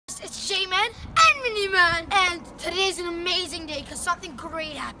it's Jman and Miniman, and today's an amazing day because something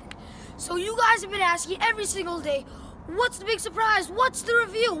great happened. So you guys have been asking every single day, what's the big surprise? What's the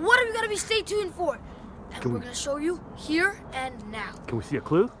reveal? What are we gonna be stay tuned for? And we're gonna show you here and now. Can we see a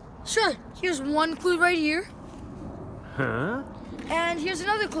clue? Sure. Here's one clue right here. Huh? And here's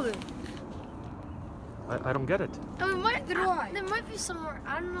another clue. I don't get it. And we might, There might be somewhere.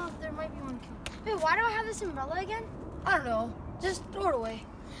 I don't know if there might be one clue. Wait, why do I have this umbrella again? I don't know. Just throw it away.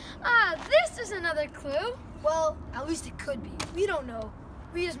 This is another clue. Well, at least it could be. We don't know.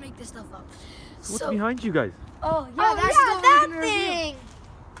 We just make this stuff up. What's behind you guys? Oh, yeah, Oh, that's yeah, what that we're gonna thing.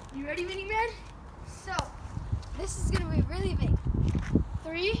 reveal. You ready, Miniman? So, this is gonna be really big.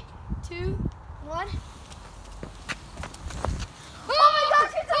 3, 2, 1. Oh my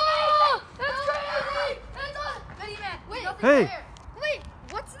gosh, it's amazing! That's crazy! That's awesome! Miniman, wait. Hey. There. Wait,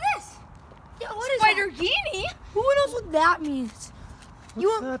 what's this? Yeah, what is Spiderghini? that? Who knows what that means?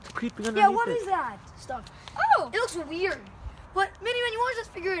 What's that creeping underneath Yeah, what it? is that stuff? Oh. It looks weird. But Miniman, you want to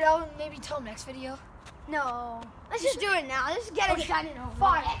just figure it out and maybe tell next video? No. Let's just do it now. Let's get it done and over.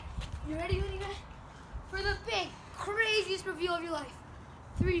 Fine. You ready, Miniman? For the big, craziest reveal of your life.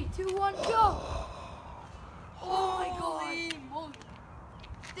 3, 2, 1, go! Oh my god.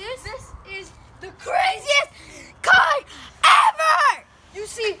 This is the craziest car ever! You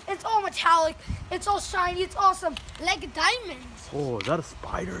see, it's all metallic, it's all shiny, it's awesome. Like diamonds. Oh, is that a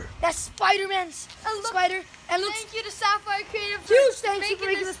spider? That's Spider-Man's spider. And looks Thank you to Sapphire Creative for huge thanks for making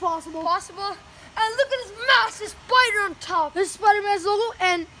making this possible. And look at this massive spider on top. This is Spider-Man's logo,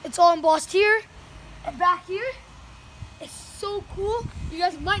 and it's all embossed here and back here. It's so cool. You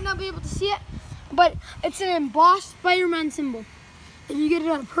guys might not be able to see it, but it's an embossed Spider-Man symbol. If you get it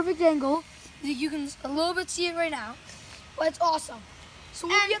at a perfect angle, you can a little bit see it right now. But it's awesome. So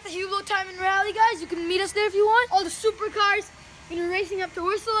we'll be at the Hugo Time and Rally, guys. You can meet us there if you want. All the supercars, we're racing up to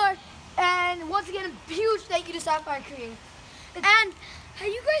Whistler. And once again, a huge thank you to Sapphire Creative. And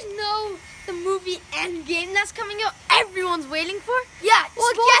you guys know the movie Endgame that's coming out? Everyone's waiting for? Yeah.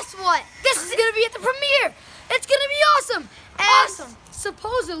 Well, guess what? This is gonna be at the premiere. It's gonna be awesome. And Awesome.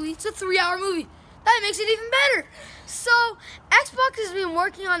 supposedly, it's a 3-hour movie. That makes it even better. So, Xbox has been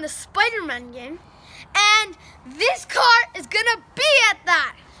working on the Spider-Man game, and this car is gonna be at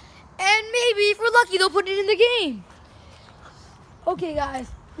that. And maybe, if we're lucky, they'll put it in the game. Okay, guys,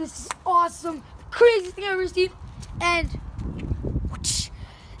 this is awesome. Craziest thing I've ever seen. And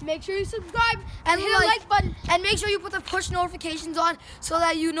make sure you subscribe and hit the like button. And make sure you put the push notifications on so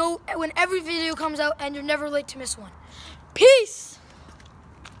that you know when every video comes out and you're never late to miss one. Peace!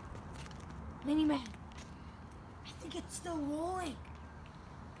 Miniman, I think it's still rolling.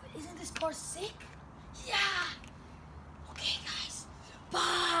 But isn't this car sick? Yeah. Okay, guys.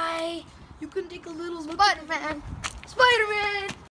 Bye. You can take a little look. Spider-Man. Spider-Man.